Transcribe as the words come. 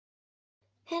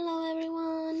Hello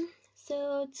everyone!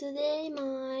 So today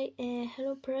my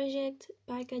Hello Project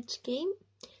package came.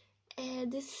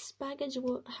 This package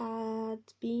had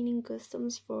been in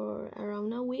customs for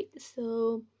around a week,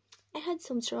 so I had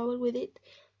some trouble with it,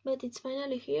 but it's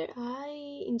finally here.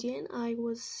 In the end, I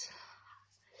was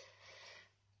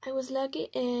lucky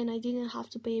and I didn't have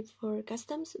to pay for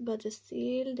customs, but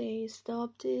still they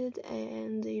stopped it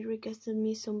and they requested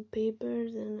me some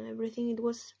papers and everything. It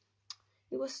was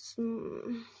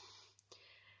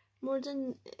more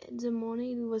than the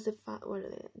money. It was the fact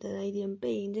that I didn't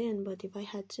pay in the end, but if I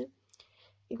had to,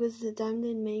 it was the time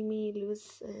that made me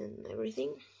lose and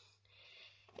everything.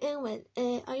 And well,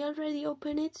 I already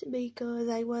opened it because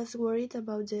I was worried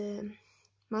about the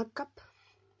map cap,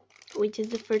 which is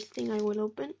the first thing I will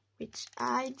open, which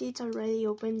I did already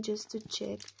open just to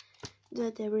check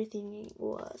that everything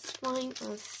was fine,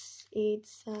 as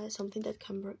it's something that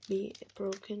can be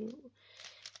broken,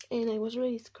 and I was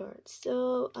really scared,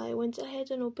 so I went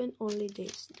ahead and opened only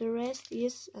this. The rest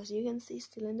is, as you can see,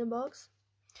 still in the box,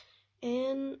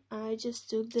 and I just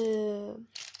took the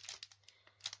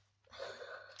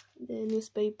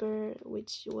newspaper,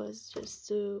 which was just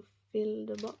to fill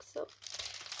the box. So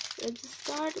let's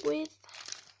start with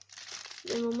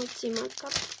the Momochi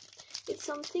markup. It's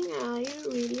something I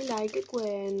really liked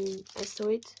when I saw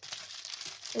it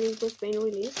and it was being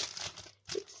released.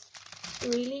 It's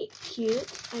really cute.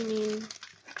 I mean,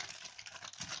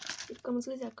 it comes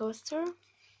with a coaster.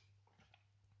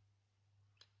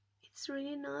 It's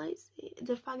really nice,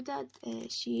 the fact that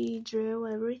she drew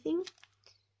everything.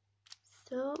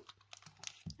 So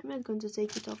I'm not going to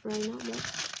take it off right now, but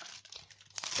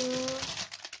so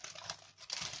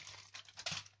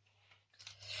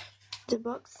the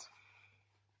box,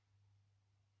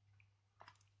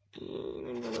 and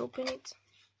I'm gonna open it.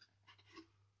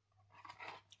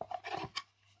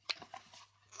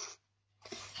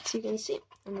 As you can see,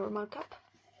 a normal cup,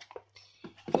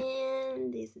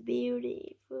 and this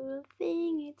beautiful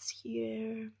thing, it's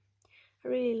here. I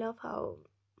really love how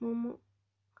Momo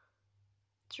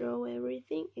draw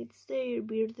everything. It's their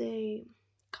birthday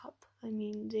cup. I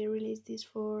mean, they released this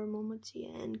for Momochi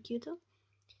and Kyoto.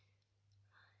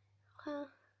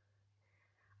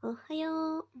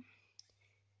 Ohayo,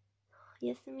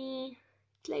 Yasumi.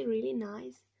 It's like really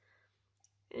nice,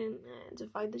 and the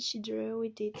fact that she drew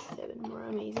it did even more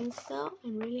amazing. So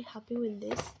I'm really happy with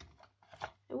this.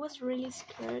 I was really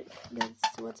scared, that's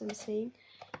what I'm saying,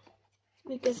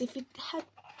 because if it had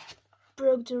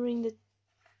broke during the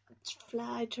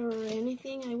flight or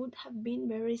anything, I would have been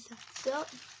very sad. So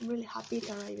I'm really happy it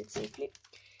arrived safely.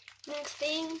 Next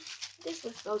thing, this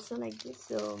was also like this,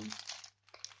 so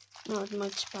not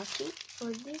much packing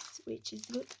for this, which is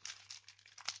good.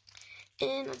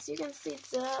 And as you can see,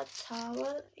 it's a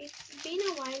towel. It's been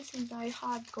a while since I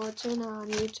had gotten a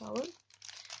new towel.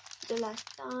 The last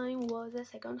time was a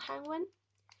second-hand one.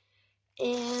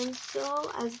 And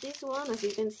so, as this one, as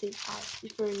you can see, it has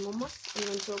different momos. I'm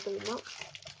going to open it now.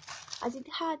 As it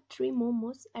had 3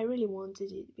 momos, I really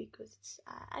wanted it because it's,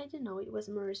 I don't know, it was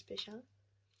more special.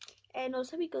 And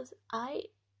also because I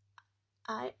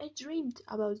dreamed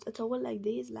about a towel like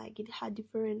this, like it had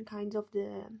different kinds of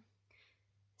the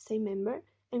same member.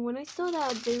 And when I saw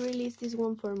that they released this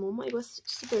one for Momo, I was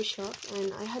super shocked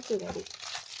and I had to get it.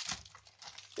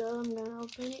 So I'm gonna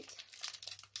open it.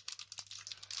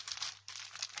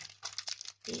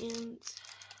 And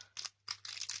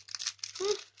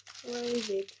where is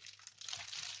it?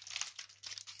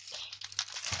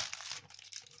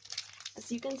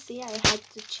 As you can see, I had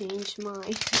to change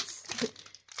my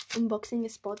unboxing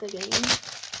spot again.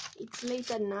 It's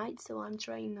late at night, so I'm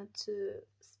trying not to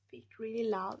speak really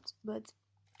loud, but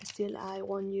still I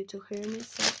want you to hear me.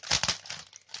 So,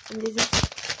 and this is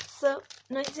so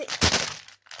noisy.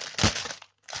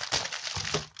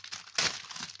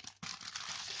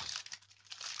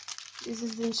 This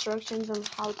is the instructions on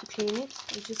how to clean it.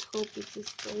 I just hope it is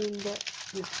still in there.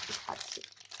 No, it has to.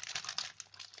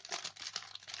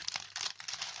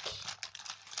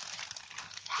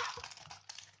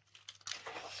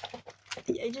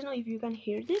 I don't know if you can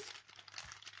hear this.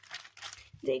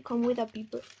 They come with a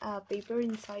paper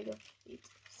inside of it.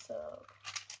 So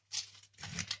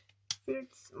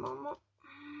first, Momo.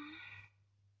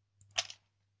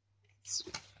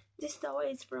 This towel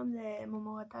is from the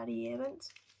Momogatari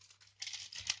event.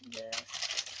 The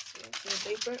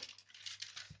paper.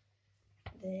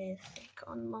 The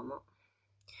second Momo,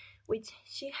 which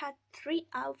she had 3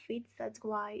 outfits. That's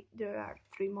why there are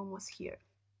 3 Momos here.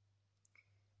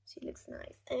 She looks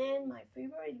nice. And my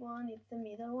favorite one is the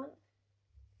middle one,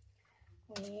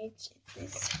 which is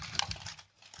this.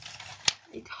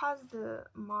 It has the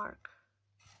mark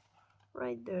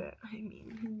right there. I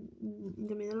mean, in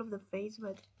the middle of the face,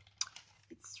 but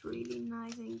it's really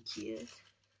nice and cute.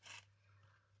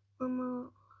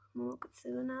 Momo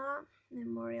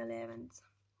Memorial Event.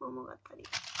 Momogatari.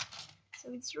 So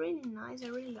it's really nice. I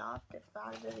really love the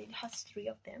fact that it has three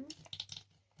of them.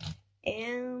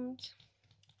 And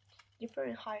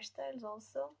different hairstyles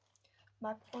also.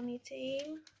 Back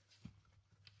ponytail,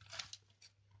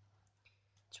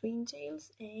 twin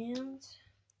tails, and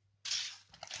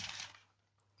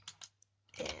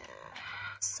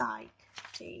side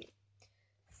tail.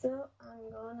 So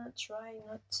I'm gonna try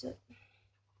not to.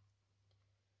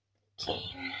 Okay,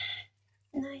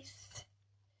 nice,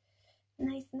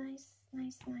 nice, nice,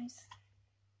 nice, nice.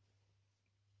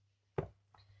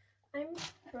 I'm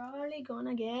probably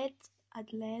gonna get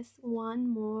at least one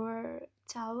more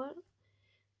towel,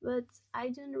 but I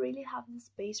don't really have the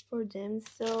space for them,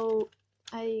 so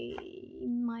I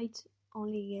might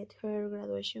only get her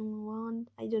graduation one.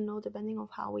 I don't know, depending on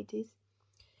how it is.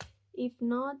 If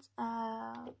not,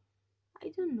 I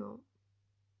don't know.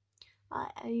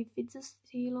 If it's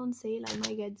still on sale, I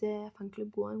might get the fan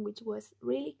club one, which was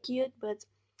really cute, but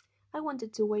I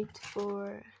wanted to wait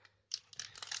for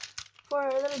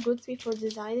other goods before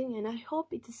deciding, and I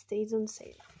hope it stays on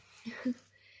sale.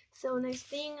 So next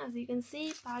thing, as you can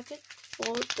see, packet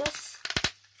photos.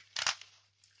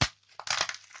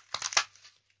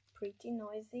 Pretty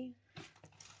noisy.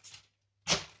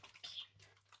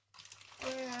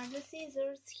 Where are the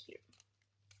scissors? Here.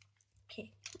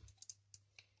 Okay.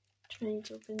 Trying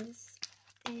to open this,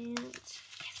 and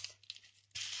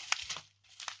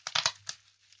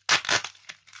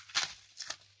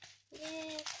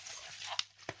yes.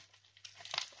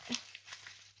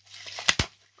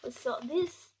 So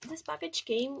this package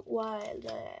came while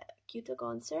the Kyoto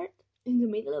concert in the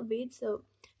middle of it. So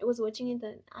I was watching it,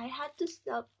 and I had to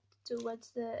stop to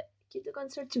watch the Kyoto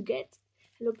concert to get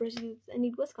Hello President, and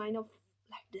it was kind of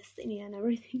like destiny and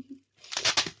everything.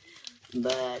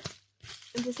 But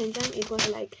at the same time, it was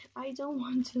like I don't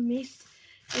want to miss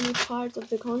any part of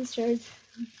the concert.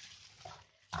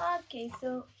 Okay,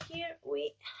 so here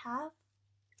we have,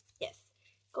 yes,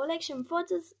 collection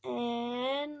photos,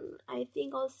 and I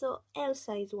think also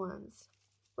L-size ones.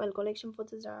 Well, collection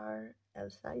photos are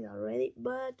L-size already,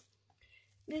 but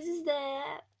this is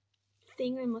the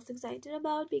thing I'm most excited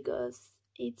about because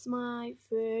it's my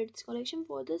first collection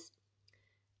photos.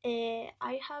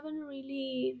 I haven't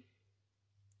really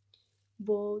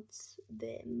bought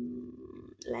them,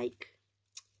 like,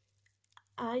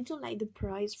 I don't like the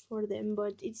price for them,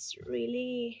 but it's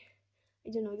really, I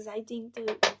don't know, exciting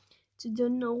to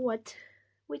don't know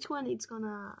which one it's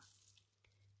gonna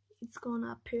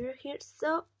appear here.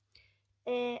 So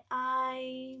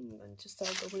I'm going to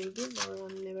start opening this, or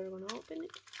I'm never gonna open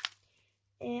it.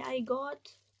 I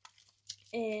got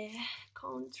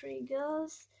Country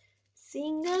Girls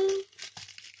single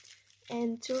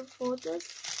and tour photos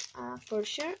for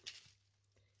sure.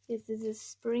 This is a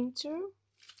spring tour,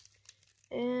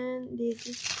 and this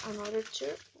is another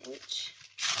tour, which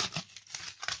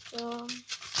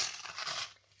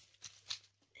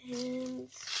and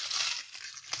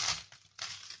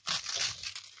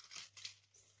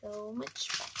so much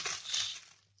package,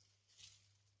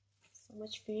 so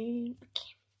much fun.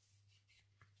 Okay,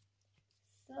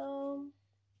 so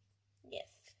yes,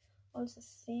 also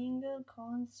single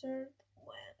concert.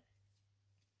 Well,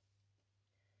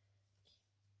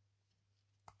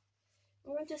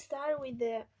 I'm going to start with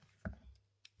the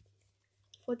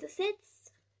photo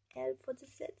sets, L photo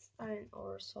sets, and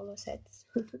or solo sets.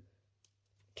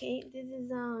 Okay, this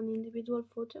is an individual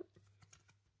photo.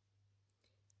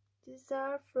 These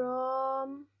are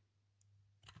from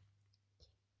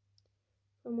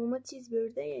Momochi's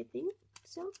birthday, I think.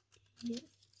 So yes,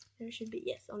 there should be,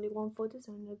 yes, only one photo,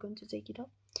 so I'm not going to take it off.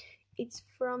 It's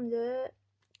from the,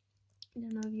 I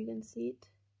don't know if you can see it.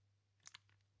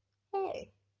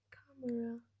 Hey,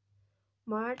 camera.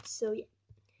 March, so yeah,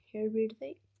 her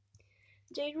birthday.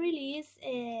 They release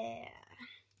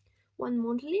one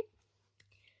monthly,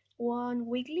 one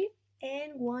weekly,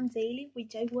 and one daily,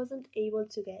 which I wasn't able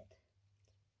to get.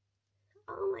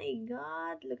 Oh my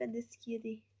god, look at this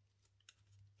cutie.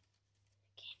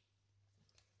 Okay.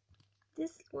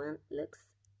 This one looks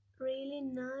really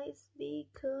nice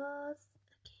because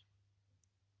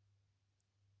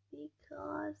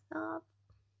of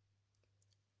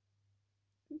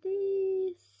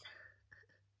this.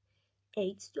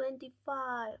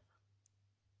 825.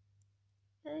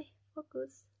 Hey,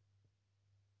 focus.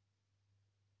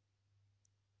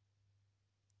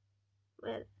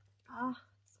 Well,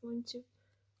 it's going to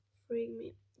freak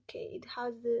me. Okay, it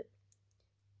has the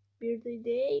birthday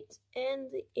date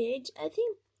and the age. I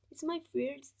think It's my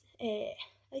first.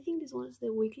 I think this one's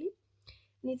the weekly,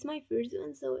 and it's my first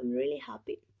one, so I'm really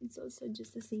happy. It's also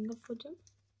just a single photo,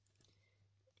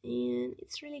 and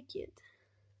it's really cute.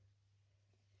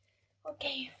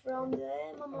 Okay, from the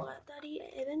Momogatari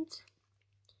event,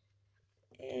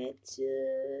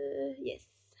 yes,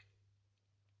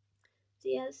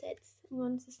 TL sets. I'm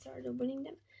going to start opening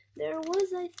them. There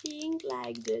was, I think,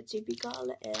 like the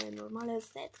typical normal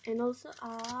set, and also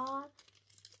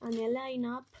an line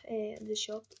up the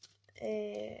shop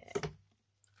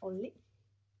only.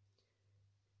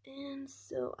 And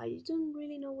so I don't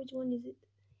really know which one is it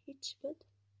each, but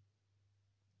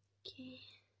okay.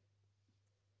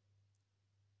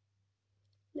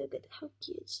 Look at how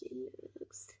cute she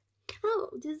looks. Oh,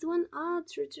 this one,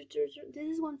 true. This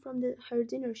is one from her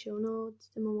dinner show, not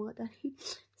the Momogatari.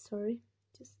 Sorry,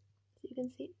 just so you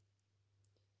can see.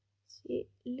 She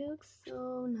looks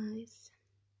so nice.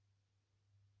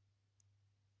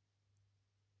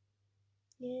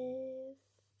 Yes,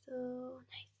 so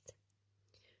nice.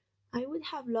 I would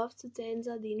have loved to attend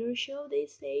a dinner show. They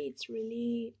say it's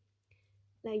really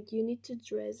like you need to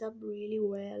dress up really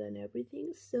well and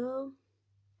everything. So,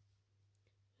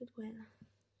 but well,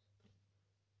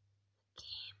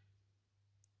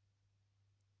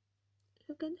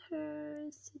 look at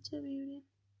her, such a beauty.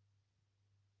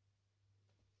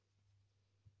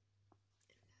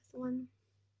 Last one.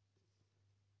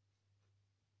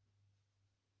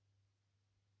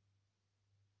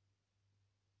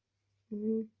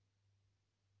 I'm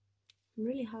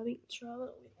really having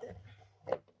trouble with that.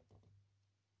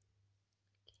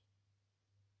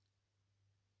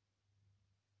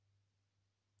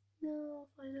 No,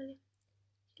 finally.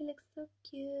 She looks so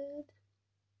cute.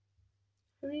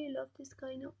 I really love this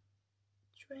kind of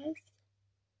dress.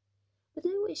 But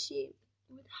I wish she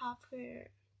would have her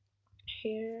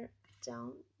hair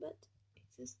down, but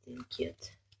it's still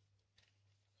cute.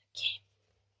 Okay.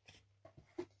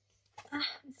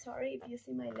 I'm sorry if you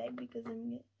see my leg because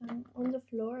I'm on the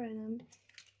floor and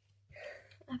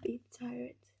I'm a bit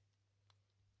tired.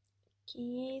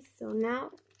 Okay, so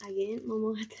now again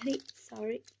Momogatari.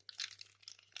 Sorry.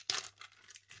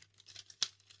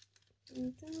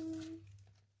 And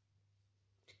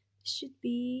should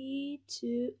be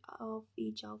two of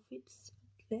each outfits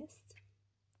at least.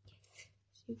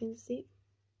 So you can see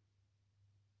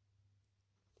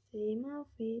same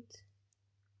outfit.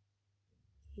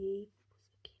 Okay,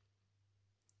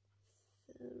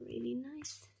 so really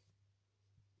nice.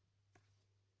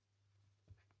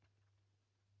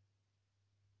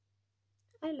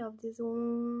 I love this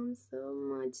one so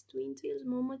much. Twin Tails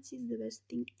Momochi is the best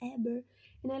thing ever,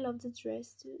 and I love the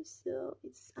dress too, so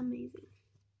it's amazing.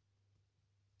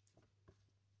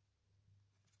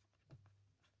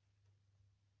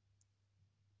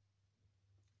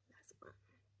 Last one.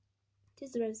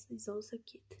 This dress is also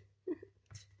cute.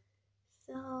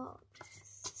 So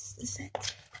this is the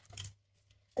set.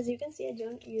 As you can see, I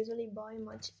don't usually buy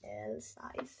much L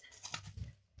size,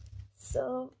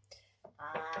 so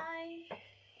I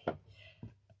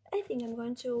think I'm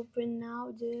going to open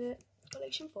now the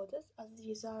collection photos, as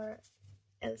these are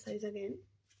L size again.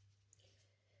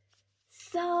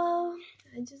 So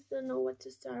I just don't know what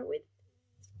to start with.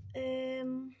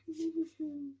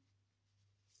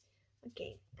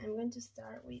 Okay, I'm going to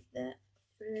start with the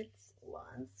first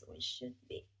ones, which should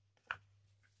be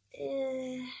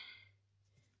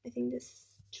I think the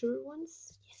true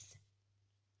ones. Yes.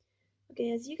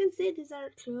 Okay, as you can see, these are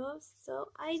closed, so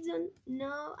I don't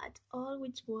know at all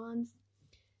which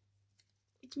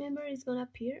which member is gonna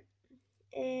appear.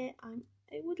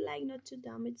 I would like not to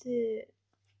damage the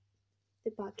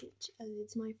package, as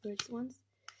it's my first ones.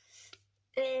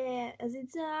 As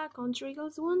it's a country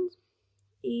girls one,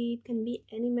 it can be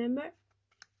any member,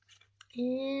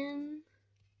 and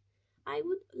I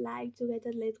would like to get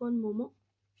at least one Momo,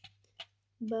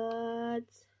 but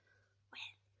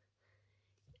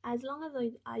as long as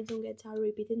I don't get a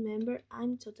repeated member,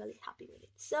 I'm totally happy with it.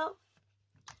 So,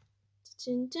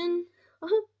 chun chun,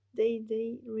 they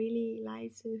really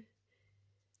like to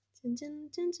chun chun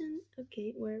chun chun.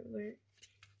 Okay, where?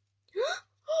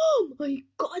 Oh my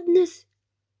goodness!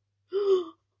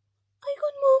 I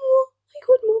got Momo. I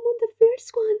got Momo the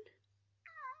first one.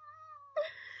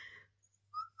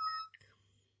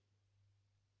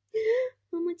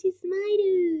 Momochi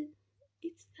smile.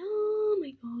 It's oh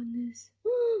my goodness.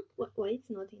 Why it's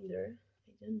not in there?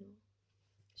 I don't know.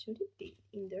 Should it be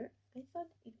in there? I thought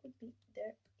it would be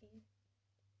there.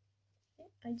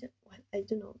 I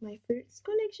don't know. My first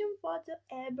collection photo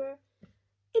ever.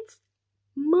 It's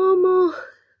Momo.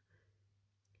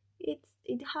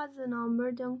 It has a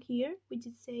number down here which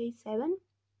it says 7.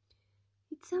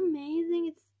 It's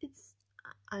amazing.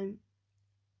 I'm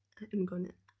I'm gonna,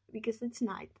 because it's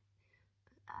night.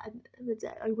 But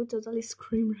I would totally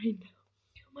scream right now.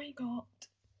 Oh my god.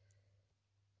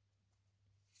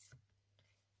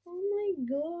 Oh my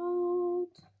god.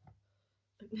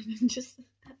 Just,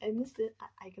 I'm still,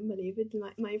 I can believe it.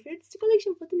 My favorite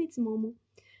collection photo is Momo.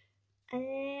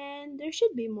 And there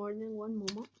should be more than one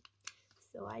Momo.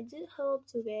 So I do hope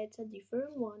to get a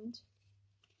different one.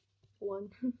 One.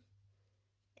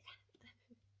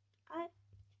 I,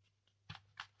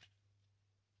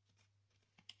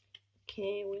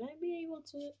 okay, will I be able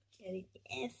to get it?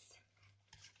 Yes.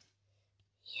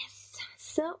 Yes.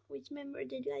 So, which member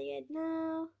did I get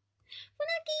now?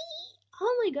 Funaki!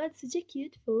 Oh my god, such a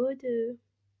cute photo.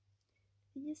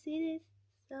 Did you see this?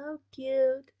 So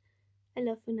cute. I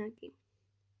love Funaki.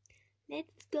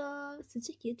 Let's go. Such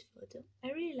a cute photo.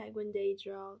 I really like when they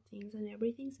draw things and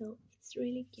everything, so it's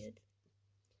really cute.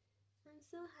 I'm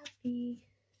so happy.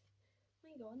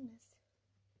 My goodness.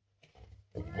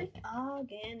 Alright,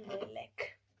 again, my leg.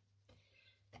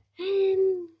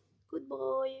 And good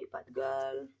boy, bad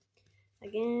girl.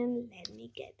 Again, let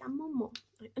me get a Momo.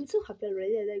 I'm so happy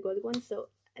already that I got one, so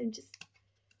I'm just.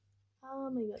 Oh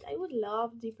my god, I would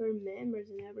love different members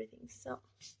and everything, so.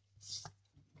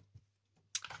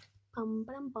 Pum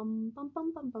pum pum pum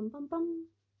pum pum pum pum pum.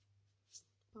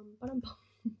 Pum pum pum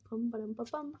pum pum pum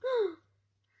pum.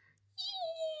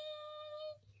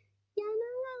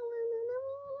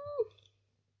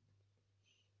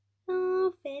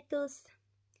 Oh, fetus.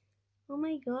 Oh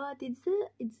my god, it's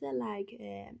a like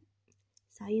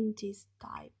scientist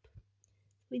type.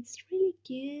 It's really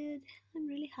cute. I'm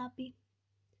really happy.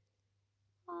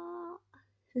 Ah,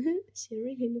 she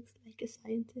really looks like a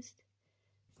scientist.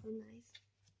 So nice.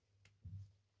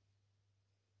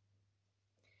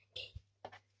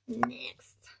 Okay,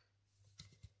 next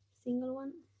single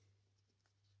one.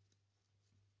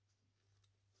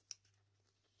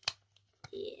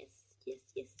 Yes, yes,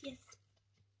 yes, yes.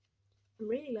 I'm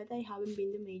really glad I haven't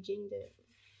been damaging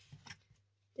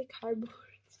the cardboard.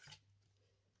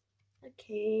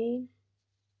 Okay.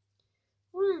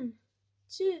 1,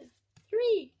 2,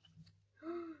 3.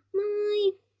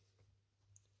 My.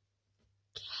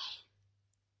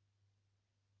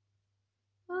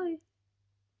 Oh,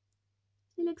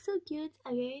 she looks so cute.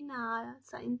 Again,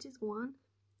 scientist one.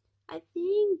 I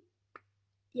think,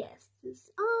 yes.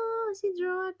 Oh, she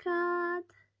drew a cat.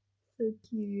 So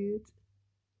cute.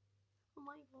 Oh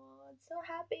my god, so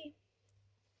happy.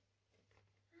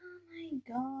 Oh my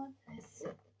god.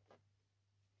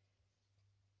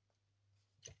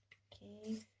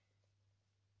 Okay.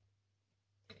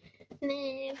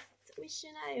 Next, which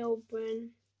should I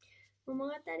open?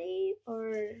 Momogatari,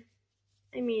 or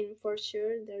I mean, for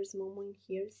sure there's Momo in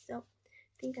here, so I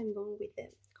think I'm going with the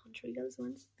Country Girls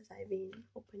ones as I've been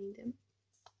opening them.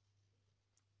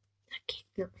 Okay,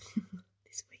 no,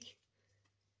 this way.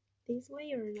 This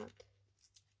way or not?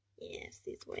 Yes,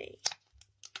 this way.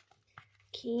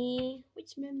 Okay,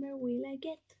 which member will I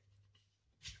get?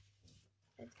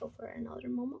 Let's go for another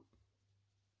Momo.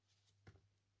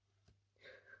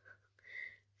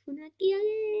 Funaki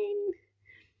again!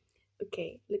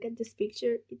 Okay, look at this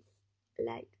picture. It's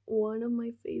like one of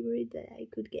my favorite that I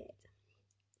could get.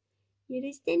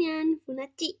 Yuristenian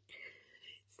Funachi.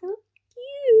 So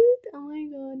cute! Oh my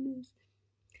goodness.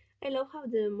 I love how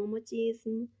the Momochi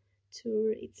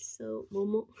tour is so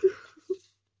Momo.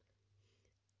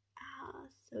 Ah,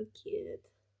 so cute.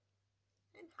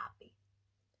 I'm happy.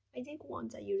 I did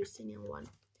want a Eurasian one.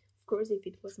 Of course, if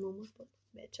it was Momo's, but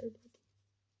better. But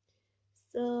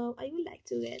so I would like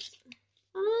to get.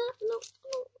 No, no,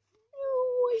 no!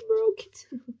 I broke it.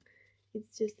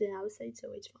 It's just the outside,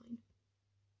 so it's fine.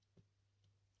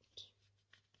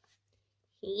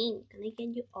 Hey, can I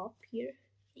get you up here?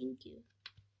 Thank you.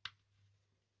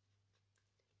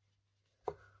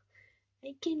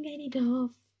 I can get it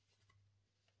off.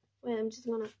 Well, I'm just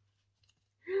gonna.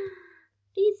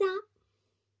 Lisa!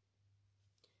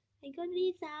 I got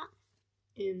Lisa!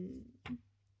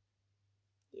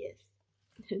 Yes,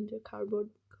 and the cardboard.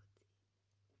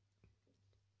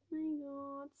 Oh my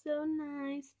god, so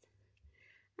nice.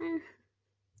 Ah.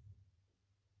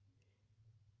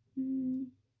 Mm.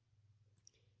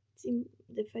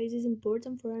 The face is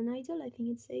important for an idol, I think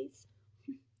it says.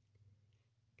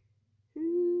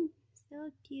 So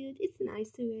cute. It's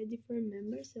nice to get different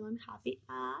members, so I'm happy.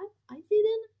 I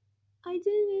didn't.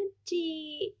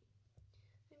 G.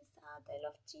 I'm sad. I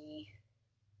love G.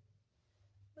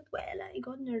 But well, I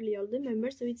got nearly all the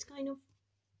members, so it's kind of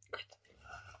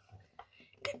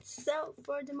good. So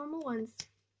for the Momo ones,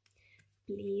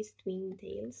 please, twin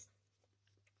tails.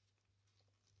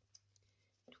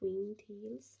 Twin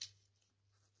tails.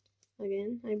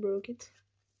 Again, I broke it.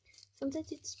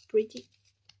 Sometimes it's pretty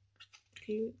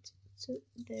glued to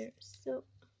there, so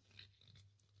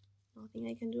nothing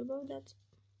I can do about that.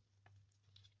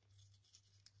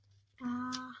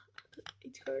 Ah,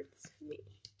 it hurts me.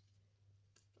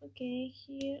 Okay,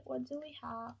 here, what do we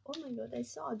have? Oh my god, I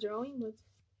saw a drawing, but...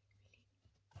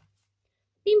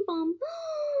 Ping pong!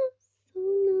 So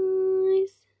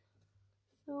nice!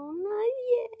 So nice,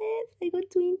 yes! I got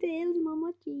twin tails,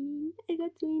 Momochi! I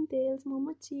got twin tails,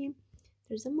 Momochi!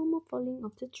 There's a Momo falling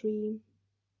off the tree.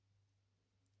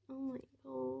 Oh my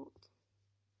god.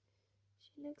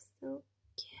 She looks so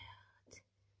cute.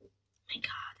 Oh my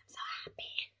god, I'm so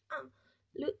happy.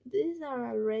 Look, these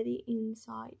are already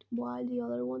inside, while the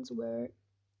other ones were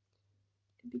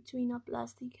between a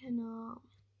plastic and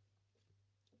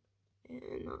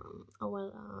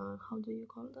how do you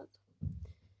call that?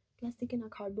 Plastic and a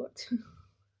cardboard.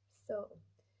 So,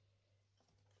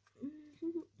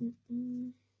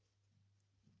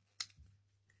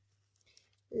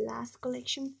 last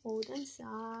collection photo. I'm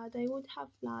sad. I would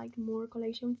have liked more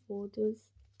collection photos,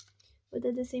 but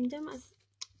at the same time, as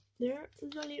they're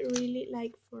usually really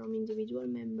like from individual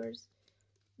members,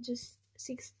 just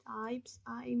 6 types.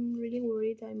 I'm really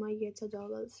worried I might get a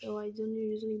double, so I don't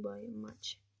usually buy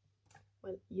much.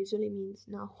 Well, usually means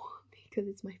now because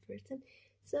it's my first time.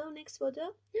 So next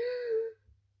photo.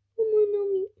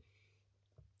 Momonomi.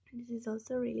 This is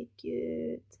also really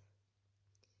cute.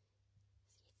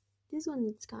 This one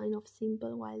is kind of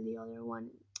simple, while the other one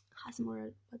has more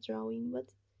of a drawing,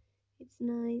 but it's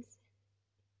nice.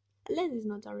 At least it's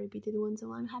not a repeated one,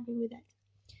 so I'm happy with that.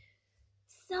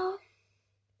 So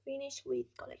finished with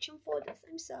collection photos.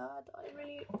 I'm sad.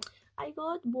 I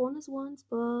got bonus ones,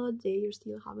 but they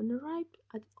still haven't arrived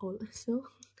at all. So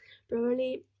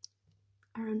probably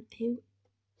around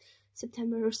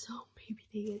September or so, maybe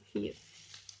they get here.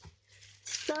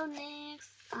 So next,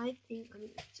 I think I'm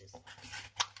just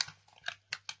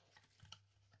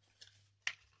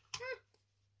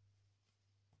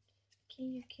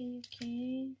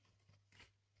okay.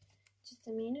 Just a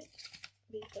minute,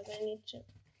 because I need to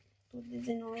put this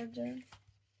in order,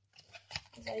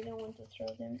 because I don't want to throw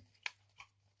them.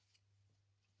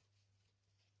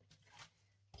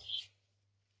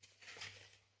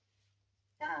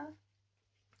 Ah,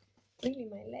 really,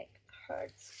 my leg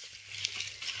hurts.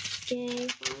 Okay,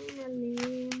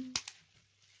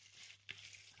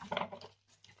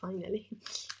 finally.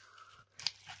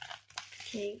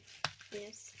 Okay,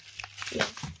 yes.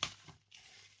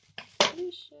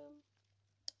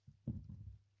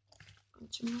 Going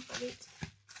to move a bit.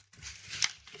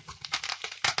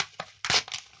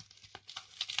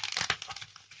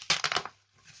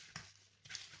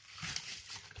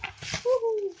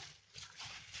 Woohoo!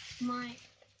 My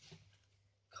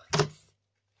goodness.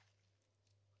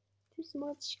 This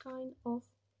much kind of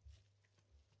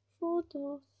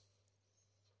photos.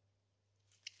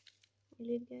 Will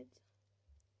it get?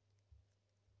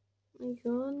 My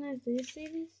goodness, do you see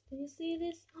this? Do you see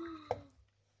this?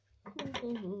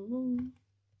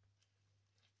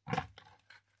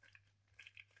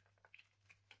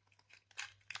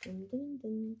 Dun, dun,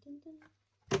 dun, dun, dun.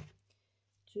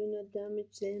 Do not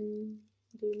damage them.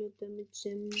 Do not damage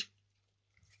them.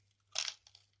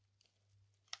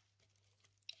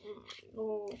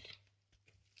 Oh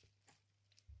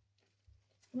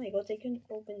my god, I can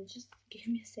open. Just give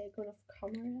me a second of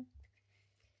camera.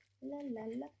 La la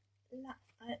la la.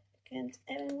 I can't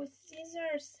even with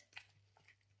scissors.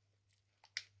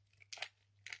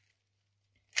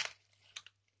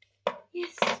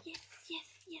 Yes.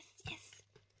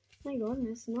 My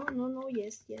goodness, no,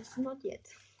 yes, not yet.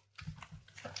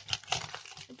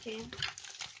 Okay.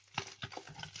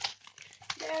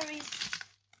 There is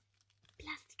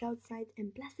plastic outside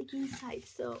and plastic inside,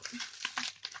 so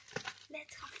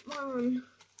let's have fun.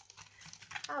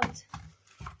 Out.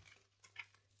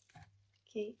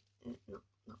 Okay. No.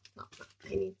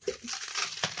 I need to.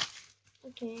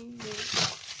 Okay.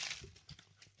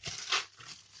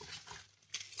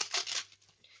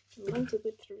 I'm going to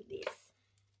go through this.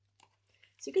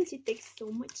 So you can see it takes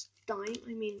so much time.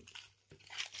 I mean,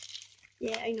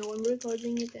 yeah, I know I'm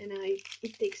recording it and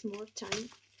it takes more time.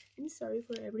 I'm sorry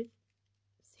for every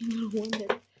single one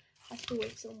that has to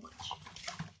wait so much.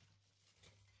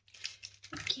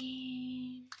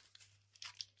 Okay.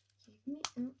 Give me a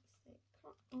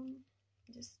second.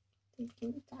 Just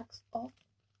taking tags off.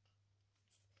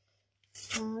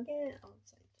 Get it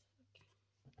outside.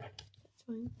 Okay. That's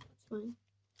fine.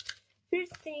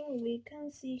 First thing we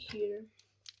can see here.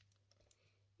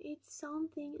 It's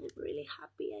something I'm really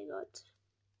happy I got.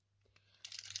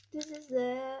 This is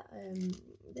the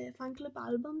fan club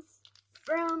albums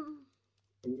from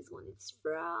And this one is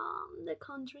from the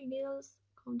Country Girls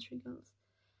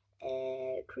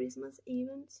Christmas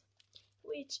event,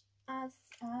 which, as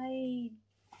I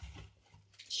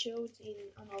showed in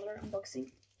another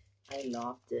unboxing, I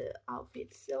love the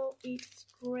outfit, so it's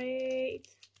great.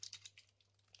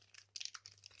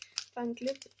 Fan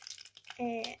club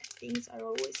things are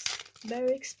always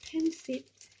very expensive,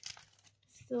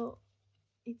 so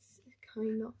it's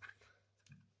kind of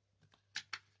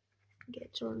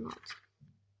get or not.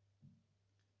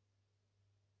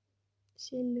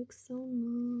 She looks so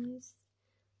nice.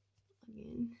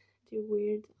 Again, the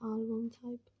weird album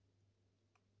type.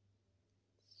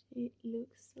 She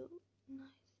looks so nice.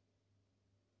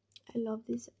 I love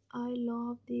this. I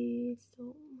love this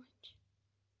so much.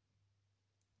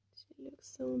 She looks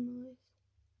so nice.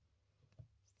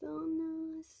 So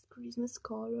nice. Christmas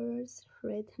colors,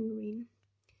 red and green.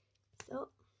 So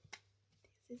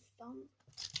this is done.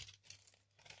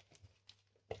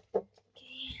 Okay.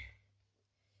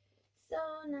 So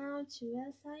now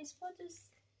to size photos.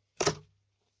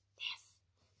 Yes.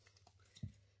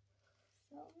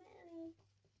 So many.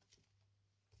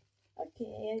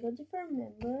 Okay, I got different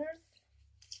members.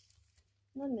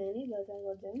 Not many, but I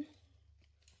got them.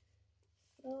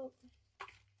 So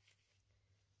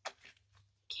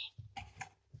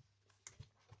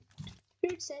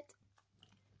first set,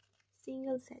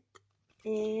 single set,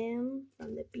 and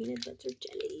from the peanut butter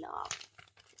jelly love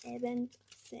event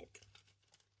set.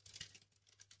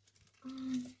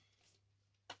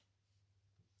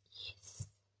 Yes,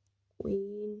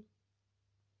 Queen,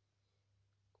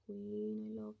 I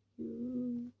love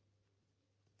you.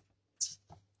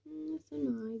 So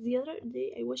nice. The other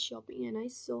day I was shopping and I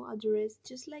saw a dress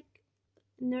just like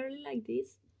nearly like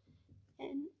this,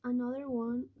 and another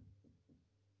one.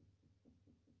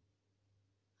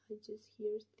 I just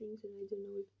hear things and I don't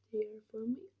know if they are for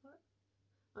me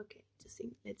or okay.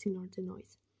 Let's ignore the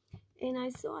noise. And I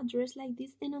saw a dress like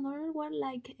this and another one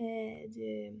like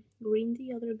the green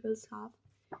the other girls have,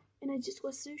 and I just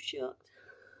was so shocked.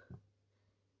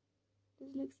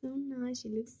 This looks so nice. She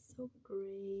looks so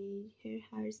great. Her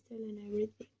hairstyle and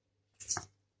everything. It's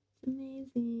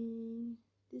amazing.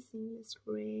 This thing is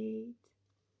great.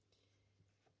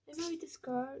 I might be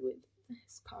scared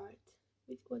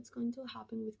with what's going to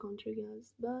happen with Country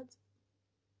Girls, but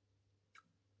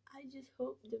I just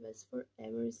hope the best for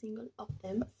every single of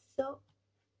them. So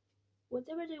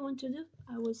whatever they want to do,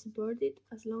 I will support it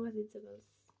as long as it's a girl's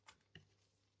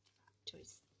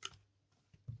choice.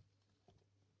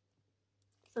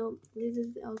 So this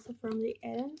is also from the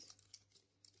end,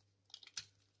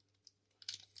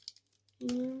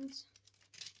 and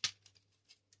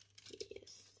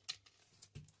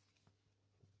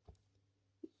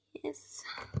yes,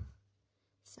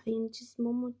 Scientist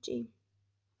Momochi.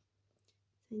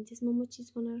 Scientist Momochi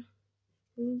is gonna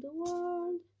rule the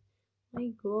world. My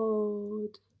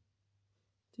God,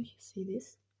 do you see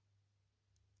this?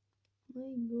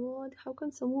 My God, how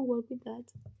can someone work with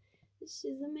that?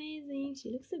 She's amazing. She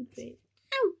looks so great.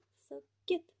 Ow! So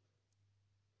cute.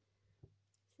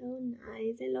 So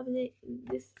nice. I love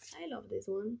this. I love this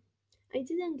one. I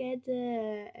didn't get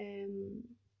the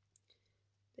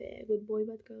good boy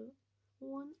bad girl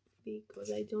one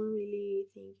because I don't really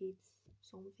think it's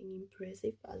something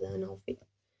impressive as an outfit.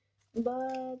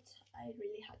 But I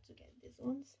really had to get these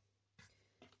ones.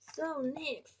 So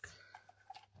next,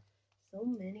 so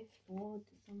many photos.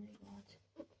 Oh my God.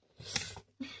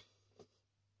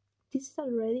 This is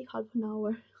already half an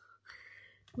hour.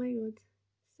 My God,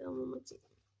 so much.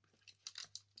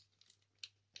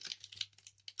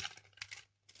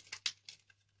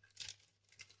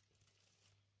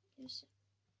 Yes,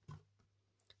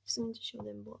 just going to show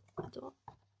them both at all.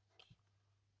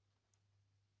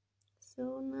 So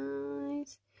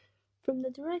nice. From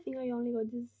the tour, I think I only got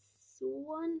this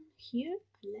one here,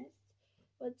 less,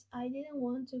 but I didn't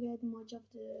want to get much of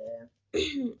the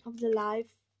of the live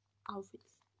outfits.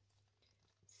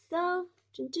 So,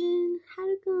 Jun Jun,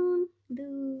 Harugun,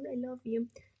 Boo, I love you.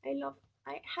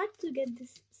 I had to get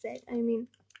this set. I mean,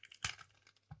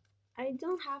 I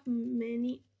don't have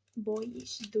many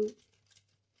boyish do.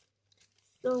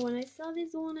 So when I saw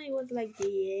this one, I was like,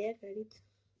 yeah, got it.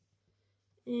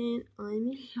 And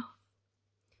I'm in love.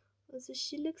 Also,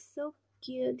 she looks so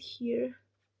cute here.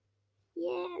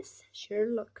 Yes,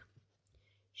 Sherlock.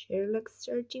 Sherlock's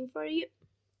searching for you.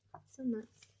 So nice.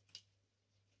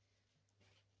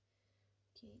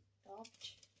 Okay,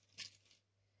 dodge.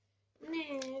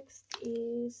 Next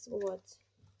is what?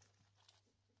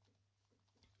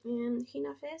 And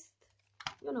Hina Fest.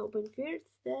 I'm gonna open first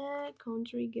the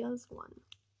Country Girls one.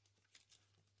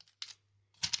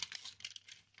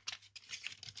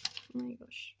 Oh my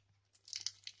gosh.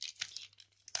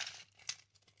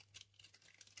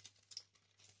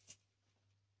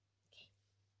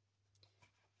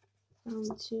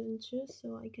 two and two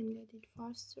so I can get it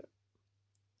faster.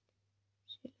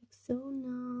 She looks so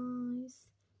nice.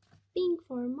 Pink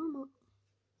for Mama.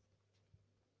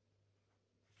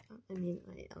 I mean,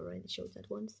 I already showed that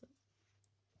one, so.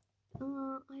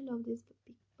 I love this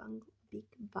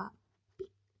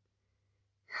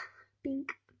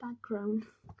pink background.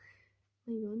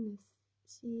 My goodness,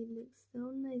 she looks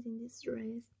so nice in this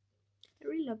dress. I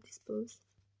really love this pose.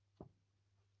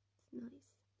 It's nice.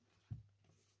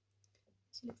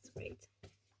 She looks great.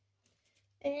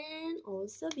 And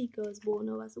also because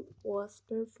Bono was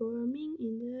performing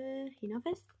in the Hina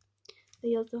Fest,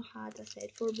 they also had a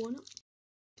set for Bono.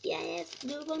 Yes,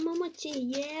 double Momochi.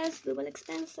 Yes, double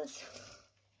expenses.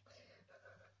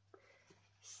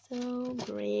 So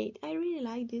great. I really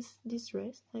like this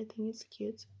dress. I think it's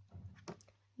cute.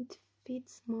 It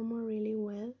fits Momo really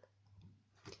well.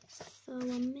 So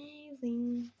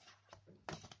amazing.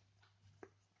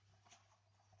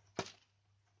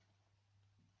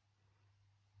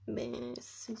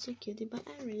 Such a cutie, but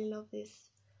I really love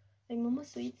this. Like Momo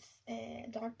suits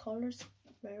dark colors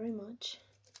very much.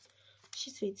 She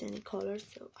suits any color,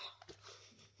 so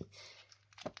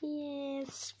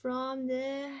yes, from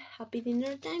the Happy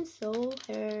Dinner Time, so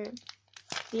her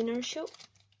dinner show.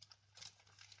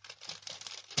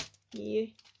 Yeah.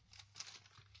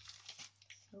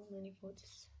 So many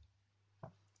photos.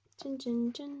 Chun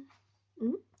chun chun.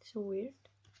 So weird.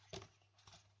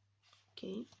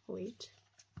 Okay, wait.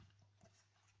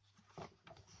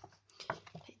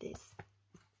 Like this.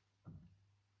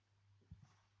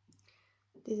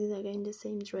 This is again the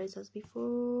same dress as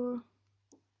before.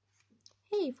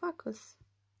 Hey, focus.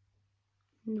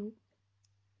 No.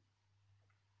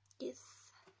 Yes.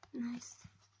 Nice.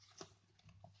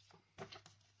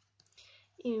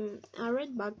 In a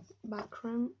red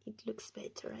background, it looks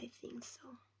better, I think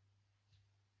so.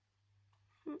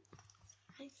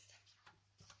 Nice.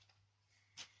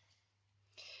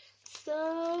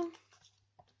 So,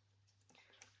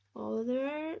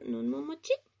 other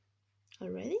non-Momochi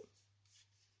already?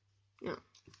 No.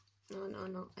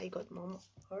 I got Momo.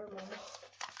 Her Momo.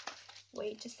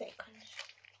 Wait a second.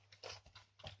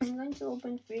 I'm going to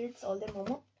open first all the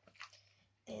Momo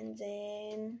and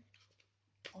then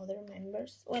other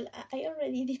members. Well, I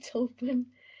already did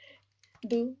open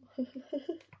Do,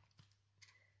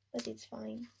 but it's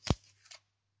fine.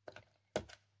 So,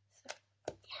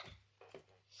 yeah.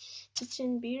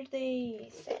 Kitchen birthday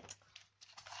set.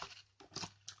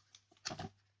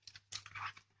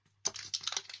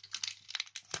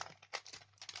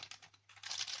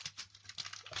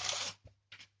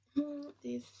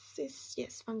 This is,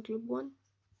 yes, fan club one.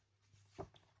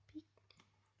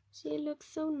 She looks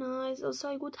so nice. Also,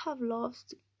 I would have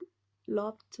loved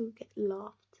to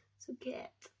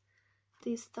get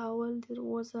this towel. There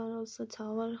was also a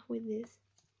towel with this.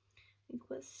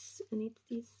 And it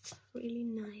is really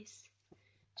nice.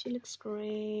 She looks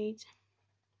great.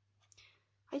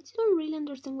 I didn't really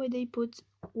understand why they put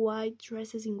white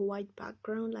dresses in white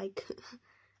background. Like,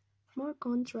 more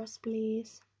contrast,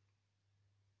 please.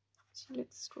 She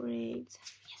looks great.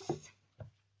 Yes.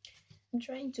 I'm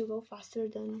trying to go faster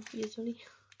than usually.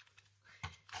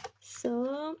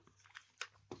 So,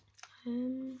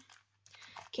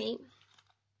 okay.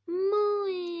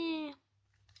 Moe.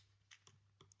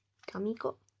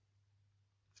 Kamiko.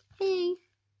 Hey.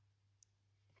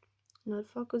 Not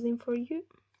focusing for you.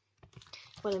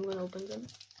 Well, I'm gonna open them.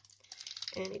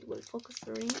 And it will focus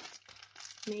for me.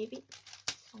 Maybe.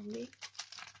 Someday.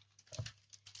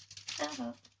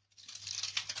 Okay.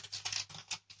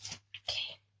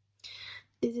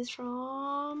 This is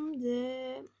from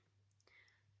the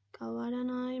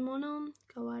Kawaranai Mono.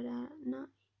 Kawaranai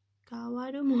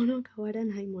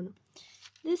Mono.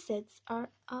 These sets are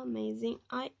amazing.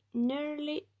 I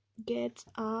nearly get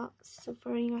a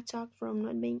suffering attack from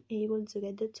not being able to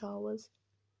get the towels.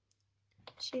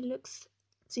 She looks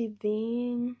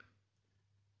divine.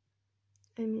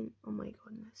 I mean, oh my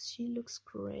goodness, she looks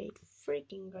great,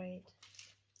 freaking great.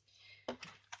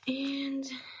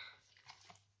 And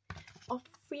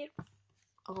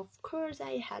of course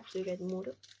I had to get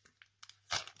Muro.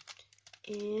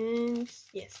 And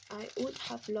yes, I would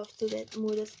have loved to get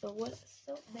Muro's towel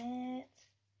so bad.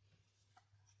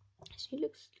 She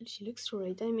looks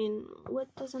great. I mean,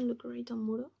 what doesn't look great on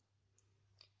Muro?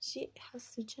 She has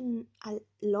such a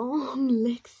long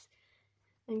legs.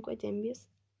 I'm quite envious.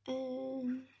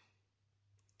 And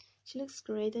she looks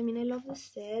great. I mean, I love the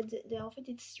set. The outfit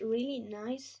is really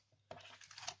nice,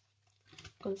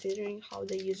 considering how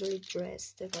they usually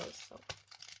dress the girls. So.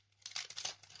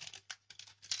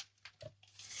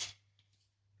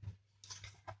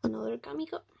 Another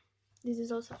Kamiko. This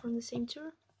is also from the same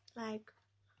tour. Like,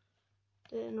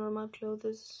 the normal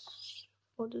clothes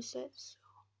photo set. So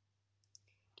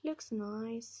looks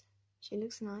nice. She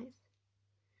looks nice.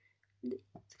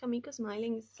 Kamiko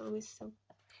smiling is always so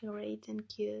great and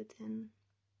cute, and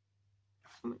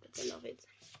oh my god, I love it.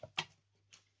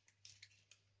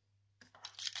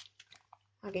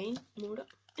 Again, Muro.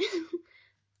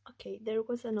 Okay, there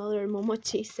was another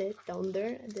Momochi set down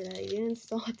there that I didn't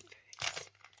saw at first.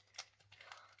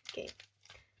 Okay,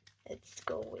 let's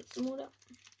go with Muro.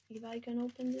 If I can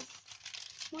open this.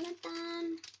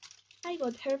 Mura-tan! I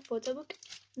got her photo book.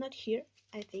 Not here,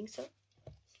 I think so.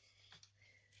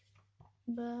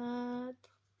 But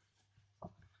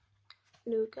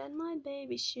look at my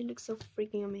baby, she looks so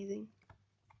freaking amazing.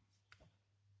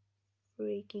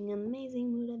 Freaking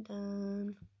amazing,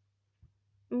 Mura-tan.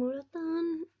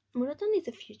 Mura-tan is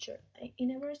the future.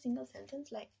 In every single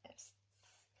sentence, like,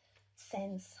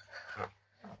 sense.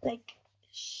 Like,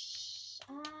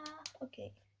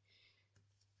 okay.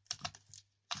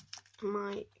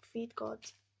 My feet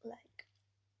got, like,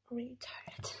 really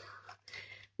tired.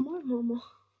 More Momo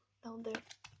down there.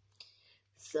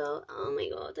 So, oh my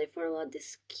god, I forgot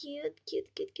this cute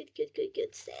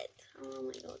set. Oh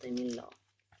my god, I'm in love.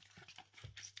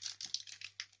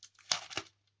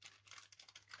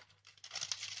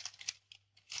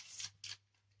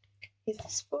 Is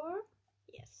this for?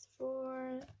 Yes,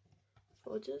 for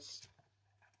photos.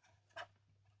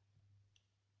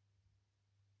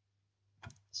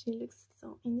 She looks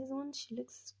so, in this one, she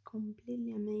looks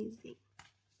completely amazing.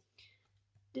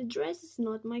 The dress is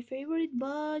not my favorite,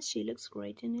 but she looks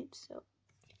great in it, so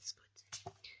it's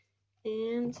good.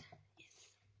 And yes,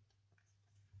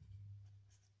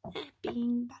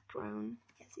 pink background.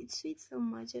 Yes, it fits so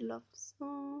much. I love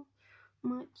so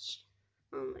much.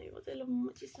 Oh my god, I love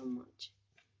Momochi so much.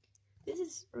 This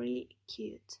is really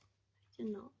cute. I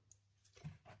don't know.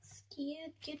 It's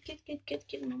cute.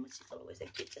 Momochi is always the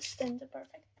cutest and the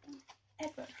perfect thing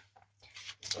ever.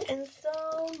 And so,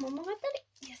 Momogatari.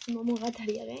 Yes,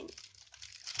 Momogatari again.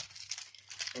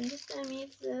 And this time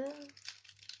it's the...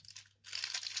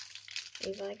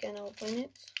 if I can open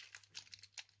it.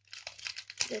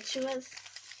 The 12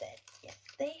 set. Yes,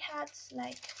 they had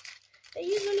like... they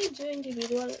usually do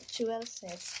individual 12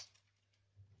 sets.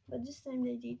 But this time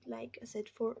they did like a set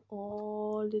for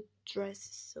all the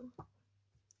dresses.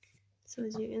 So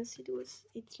as you can see,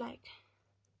 it's like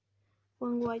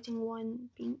one white and one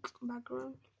pink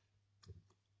background.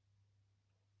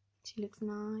 She looks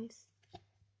nice.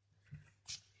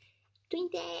 Twin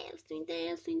tails.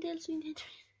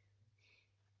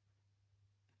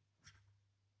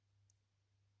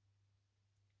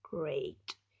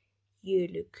 Great. You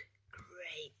look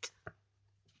great.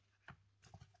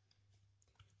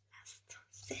 Last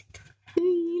set.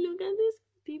 Look at this,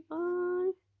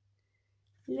 people.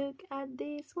 Look at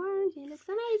this one. She looks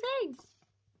amazing.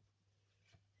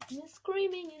 I'm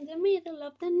screaming in the middle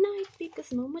of the night because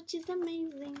Momochi is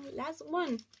amazing. Last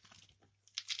one.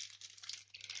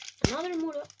 Another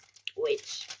Muro,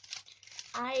 which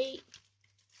I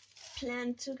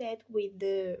plan to get with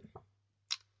the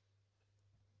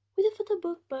photo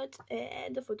book, but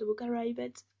the photo book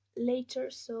arrived later,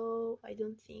 so I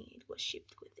don't think it was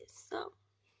shipped with this. So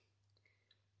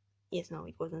yes, no,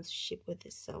 it wasn't shipped with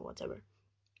this, so whatever.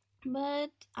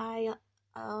 But I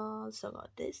also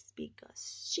got this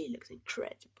because she looks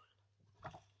incredible.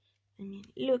 I mean,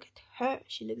 look at her,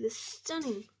 she looks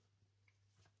stunning.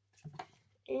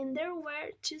 And there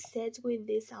were two sets with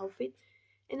this outfit,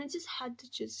 and I just had to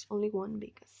choose only one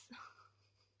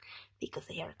because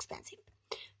they are expensive.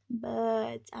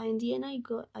 But in the end,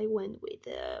 I went with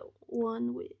the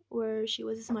one where she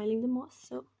was smiling the most.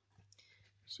 So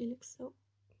she looks so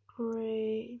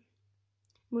great.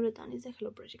 Mura-tan is the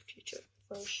Hello Project future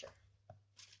for sure.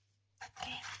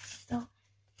 Okay, so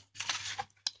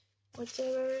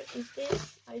whatever is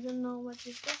this, I don't know what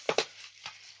is this.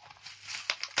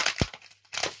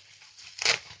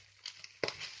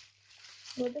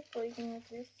 What the freaking is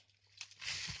this?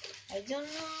 I don't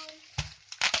know.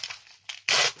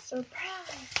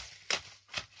 Surprise!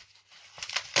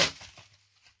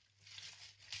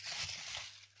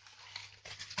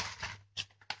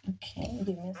 Okay,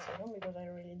 give me a second because I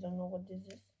really don't know what this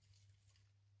is.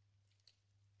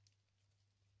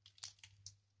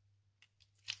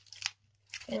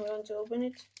 I'm going to open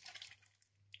it.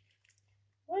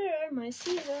 Where are my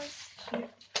scissors?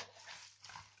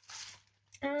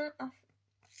 Here.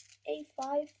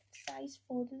 A5 size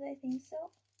folded, I think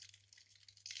so.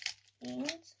 And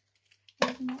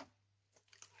there's more.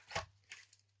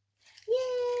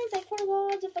 Yes, I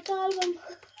forgot the photo album.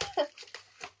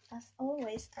 As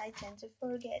always, I tend to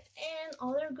forget. And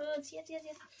other goods. Yes.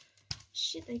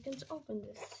 Shit, I can't open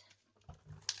this.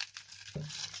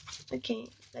 Okay,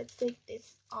 let's take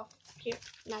this off here.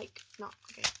 Like, no,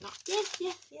 okay, no. Yes.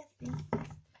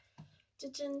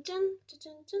 Dun, dun, dun,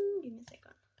 dun, dun. Give me a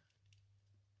second.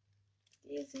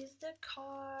 This is the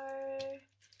card,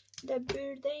 the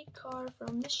birthday card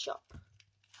from the shop.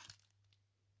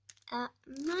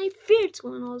 My first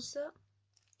one also,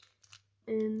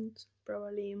 and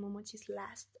probably Momochi's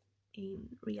last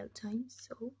in real time.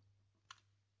 So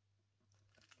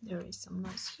there is some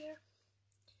noise here.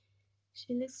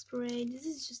 She looks great. This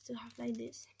is just to have like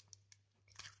this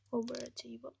over a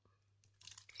table.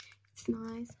 It's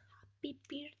nice. Happy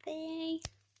birthday!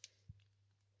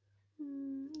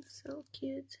 So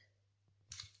cute.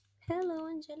 Hello,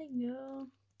 angelic girl.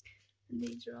 And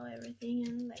they draw everything,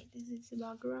 and like this is the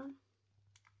background.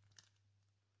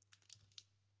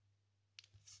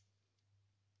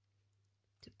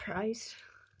 The price,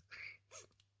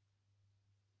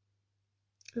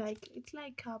 like it's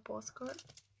like a postcard.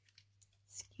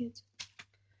 It's cute.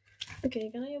 Okay,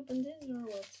 can I open this or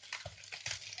what?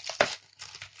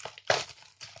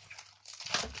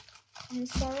 I'm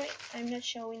sorry, I'm not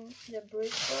showing the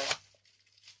brush.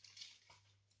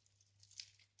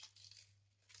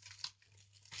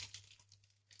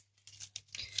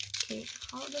 Okay,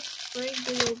 how the frick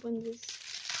do you open this?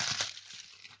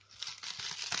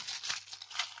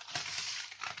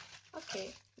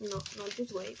 Okay, no, not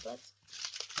this way, but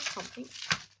something.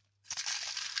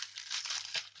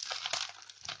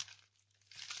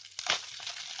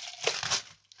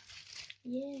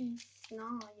 Yes,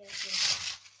 no,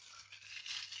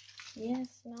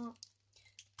 yes, no.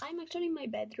 I'm actually in my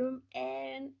bedroom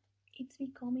and it's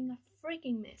becoming a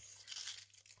freaking mess.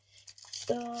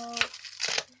 So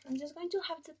I'm just going to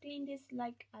have to clean this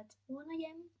like at 1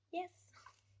 a.m. Yes.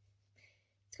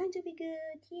 It's going to be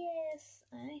good. Yes.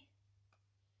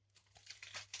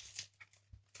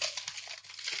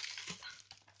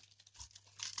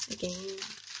 Again.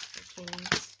 I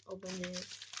can't open it.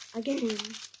 Again.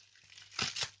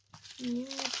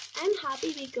 Yes. I'm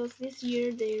happy because this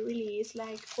year they release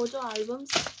like photo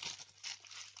albums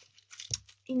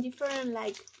in different,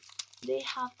 like they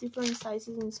have different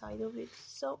sizes inside of it.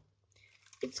 So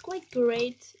it's quite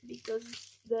great because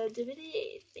the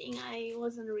DVD thing I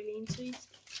wasn't really into it.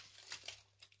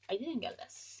 I didn't get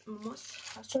this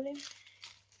most actually,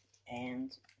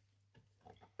 and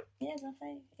yes,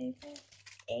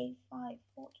 A5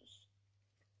 photos.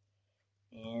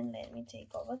 And let me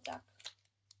take off a tag.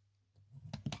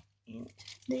 And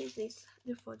this is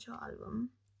the photo album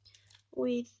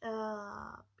with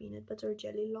a peanut butter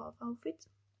jelly love outfit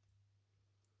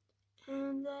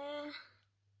and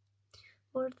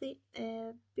birthday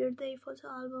birthday photo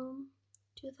album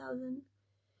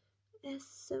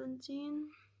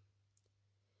 2017.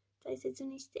 大切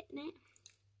にしてね.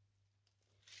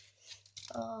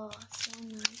 Oh, so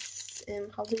nice.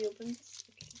 How do you open this?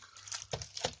 Okay.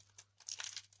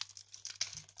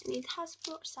 And it has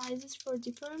 4 sizes for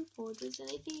different photos, and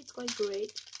I think it's quite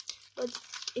great. But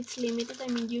it's limited. I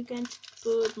mean, you can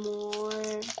put more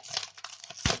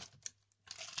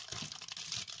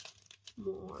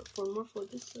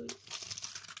photos, so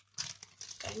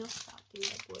it's kind of sad in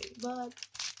that way. But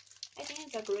I think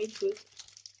it's a great gift.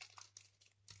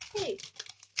 Hey.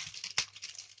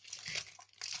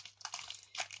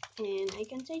 And I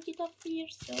can take it off here,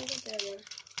 so whatever.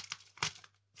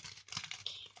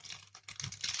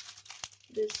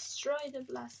 Destroy the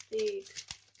plastic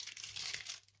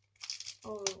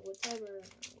or whatever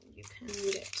you can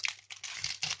get.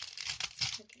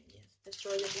 Okay, yes,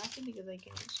 destroy the plastic because I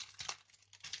can't.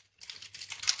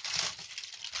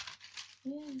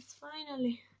 Yes,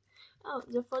 finally. Oh,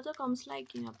 the photo comes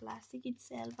like in a plastic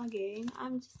itself again.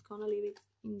 I'm just gonna leave it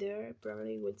in there.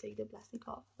 Probably will take the plastic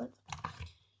off, but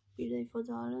birthday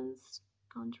photo albums,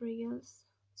 country girls,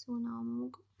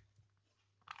 Tsunamog,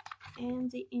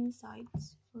 and the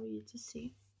insides for you to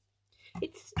see.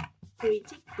 It's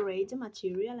pretty great, the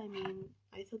material. I mean,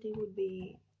 I thought it would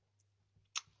be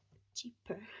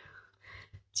cheaper,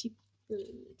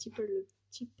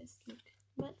 cheapest look,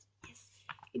 but yes,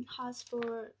 it has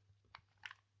for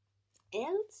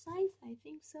L size, I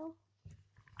think so.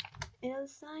 L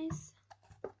size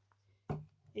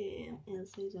and L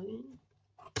size again,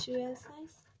 2L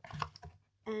size,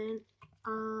 and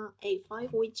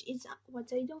A5, which is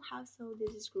what I don't have, so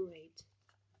this is great.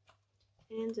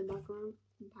 And the back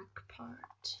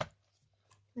part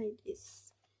like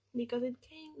this, because it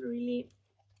came really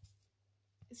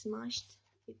smashed.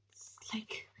 It's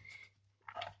like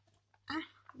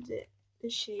the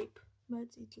shape,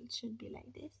 but it should be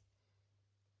like this.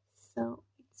 So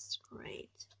it's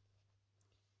great.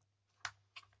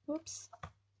 Oops.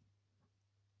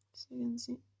 So you can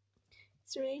see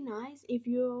It's really nice. If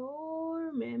you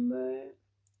remember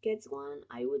gets one,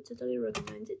 I would totally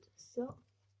recommend it. So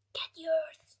get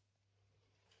yours.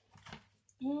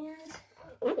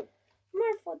 And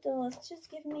more photos.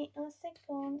 Just give me a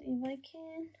second if I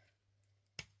can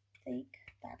take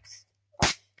tags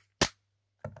off.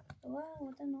 Wow,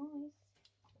 what a noise.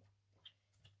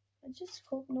 I just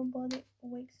hope nobody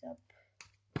wakes up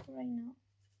right now.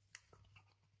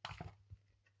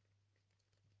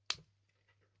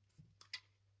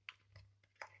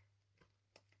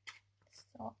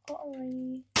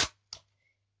 Sorry.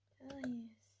 Ah, yes.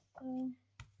 So,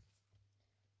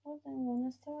 what I'm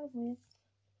gonna start with.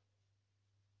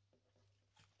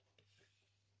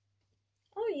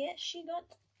 Oh yeah, she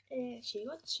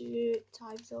got two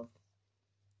types of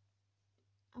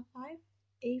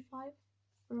A5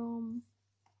 from.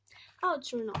 Oh,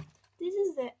 true, no. This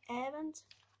is the event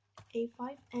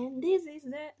A5, and this is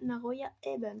the Nagoya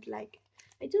event. Like,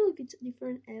 I don't know if it's a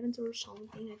different event or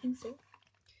something. I think so.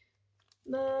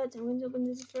 But I'm going to open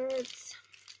this first.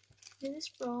 This is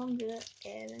from the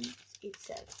event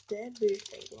itself, the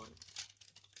birthday one.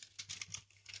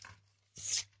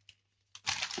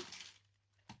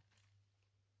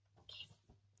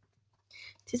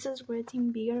 This is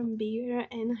getting bigger and bigger,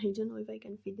 and I don't know if I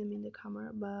can fit them in the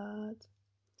camera, but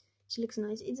she looks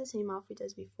nice. It's the same outfit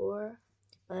as before,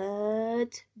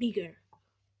 but bigger.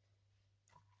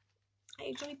 I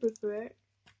actually prefer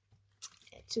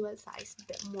to a size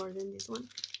bit more than this one,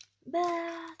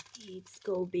 but it's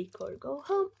go big or go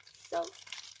home. So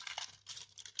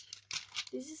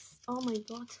this is, oh my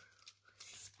god,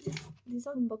 this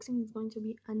unboxing is going to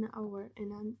be an hour,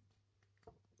 and I'm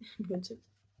going to,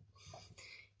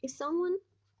 if someone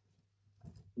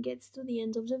gets to the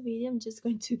end of the video, I'm just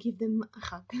going to give them a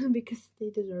hug because they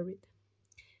deserve it.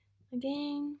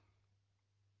 Again,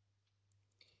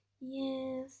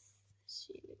 yes,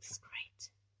 she looks great.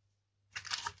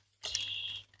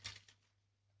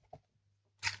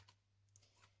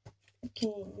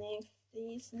 Okay, next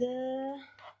is the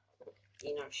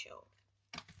dinner show.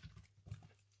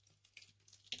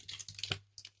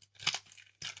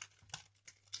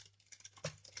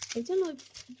 I don't know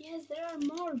if, yes, there are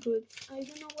more goods. I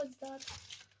don't know what's that.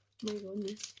 My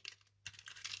goodness.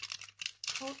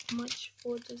 How much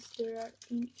photos there are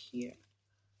in here.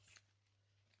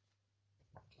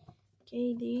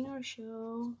 Okay, dinner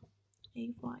show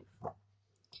A5.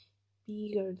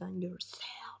 Bigger than yourself.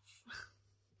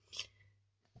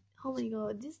 Oh my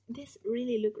god, this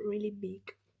really look really big.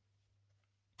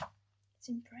 It's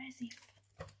impressive.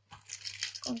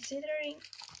 Considering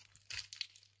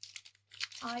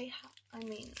I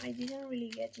didn't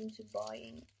really get into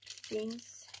buying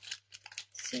things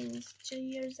since 2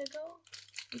 years ago.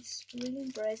 It's really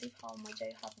impressive how much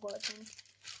I have gotten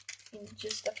in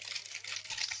just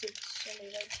such a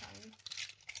little time.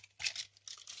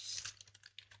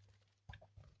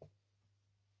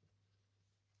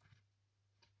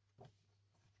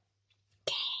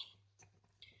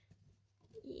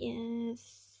 Yes.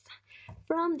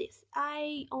 From this,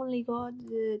 I only got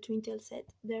the twin tail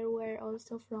set. There were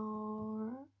also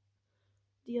from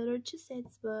the other two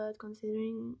sets, but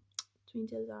considering twin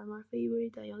tails are my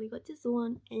favorite, I only got this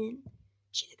one, and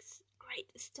she looks great,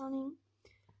 stunning,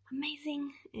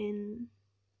 amazing, and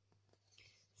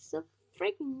so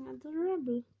freaking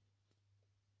adorable.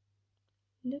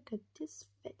 Look at this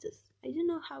fetus. I don't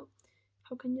know how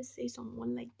can you say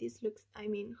someone like this looks,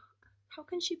 how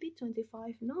can she be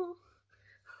 25? No.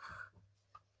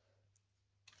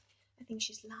 I think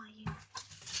she's lying.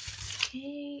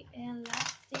 Okay, and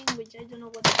last thing, which I don't know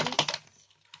what it is.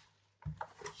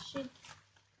 Shit.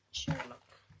 Sherlock.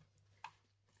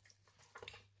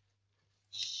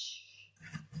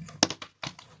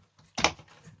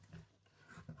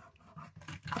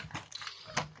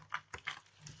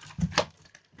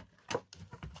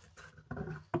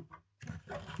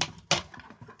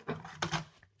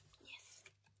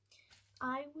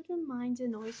 I wouldn't mind the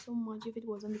noise so much if it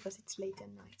wasn't because it's late at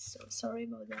night, so sorry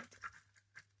about that.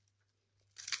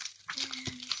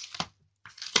 And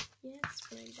yes,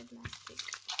 break the plastic.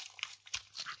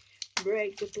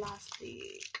 Break the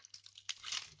plastic.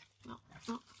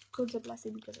 No, cut the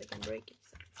plastic because I can break it.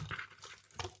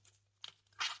 So.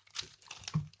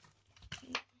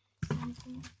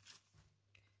 Okay.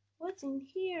 What's in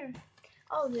here?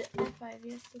 Oh, the A5,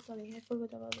 yes, totally, I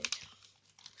forgot about it.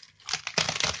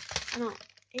 Oh no,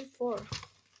 A4.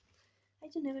 I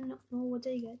don't even know what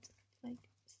I get, like,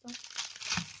 stuff.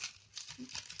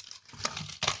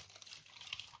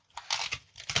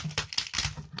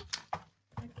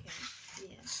 Okay,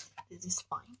 yes, this is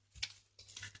fine.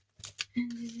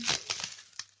 And this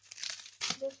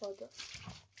is the photos.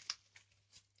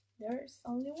 There's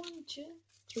only one, two,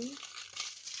 three.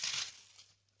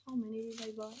 How many did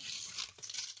I buy?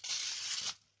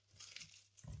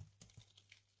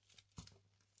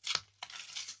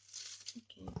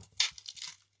 Okay.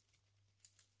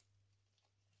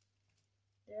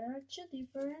 There are two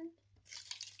different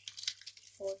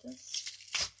photos.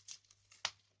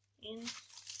 And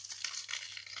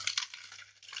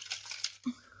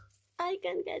I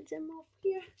can get them off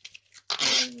here. Oh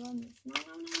my goodness. No, no,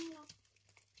 no, no, no.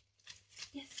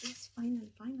 Yes, yes, finally,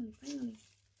 finally, finally.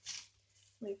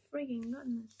 My freaking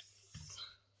goodness.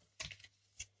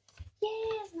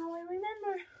 Yes, now I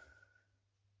remember.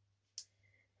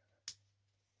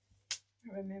 I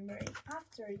remember it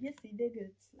after you see the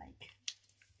goods, like.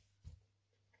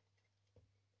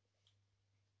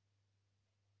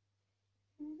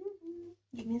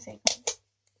 Give me a second.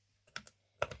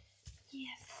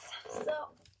 Yes,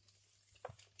 so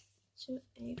to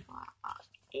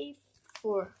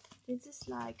A4. This is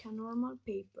like a normal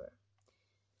paper.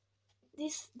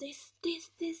 This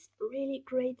really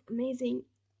great, amazing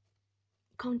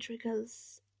country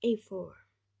girls A4,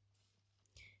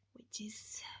 which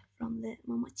is from the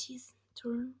Momochi's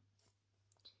turn,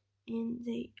 and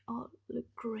they all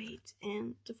look great.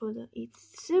 And the photo,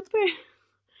 it's super.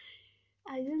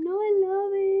 I don't know, I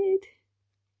love it.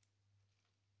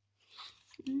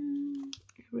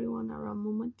 Everyone around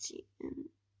Momochi and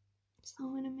so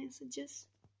many messages.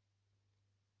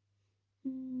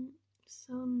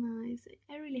 So nice.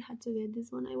 I really had to get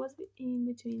this one. I was in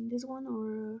between this one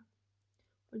or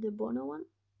the Bono one.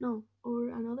 No, or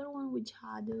another one which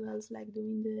had girls like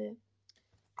doing the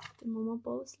Momo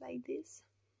pose like this.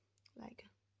 Like,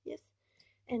 yes.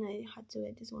 And I had to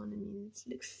get this one. I mean, it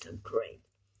looks so great.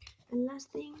 And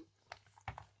last thing,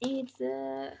 it's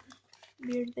a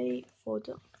birthday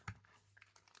photo.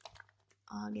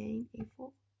 Again,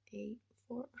 A4.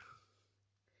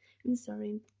 I'm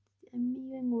sorry, I'm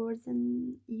even worse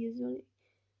than usually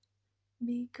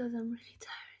because I'm really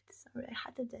tired. Sorry, I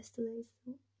had a test today,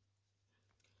 so.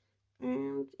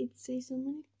 And it says so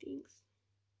many things.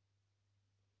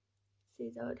 It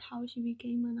says about how she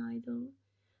became an idol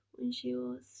when she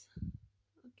was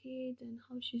a kid and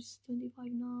how she's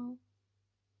 25 now.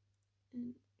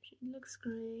 And she looks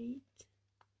great.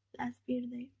 Last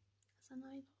birthday as an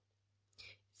idol.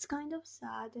 It's kind of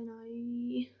sad,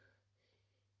 and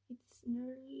it's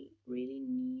nearly really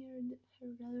near her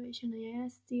graduation, and I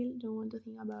still don't want to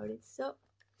think about it. So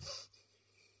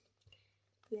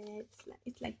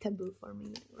it's like taboo for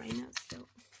me right now. So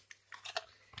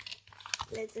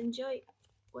let's enjoy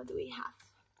what we have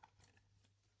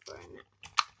for now.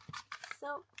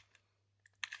 So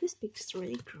this picture's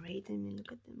really great. I mean,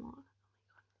 look at them all.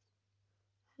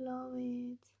 Oh my goodness, love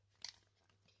it.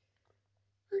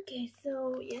 Okay,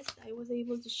 so yes, I was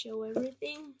able to show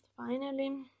everything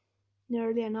finally.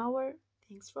 Nearly an hour.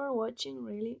 Thanks for watching.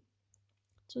 Really,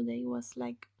 today was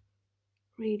like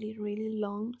really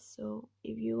long. So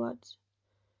if you got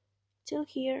till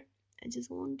here, I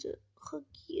just want to hug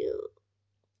you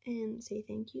and say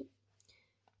thank you,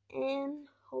 and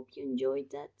hope you enjoyed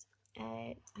that.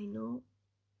 I know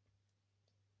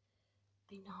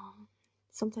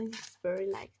sometimes it's very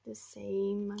like the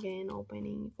same again,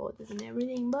 opening photos and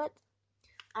everything, but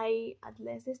I at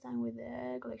least this time with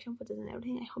the collection photos and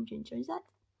everything. I hope you enjoyed that.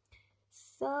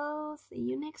 So see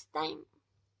you next time,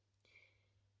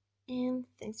 and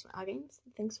thanks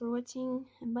for watching,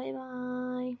 and bye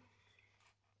bye.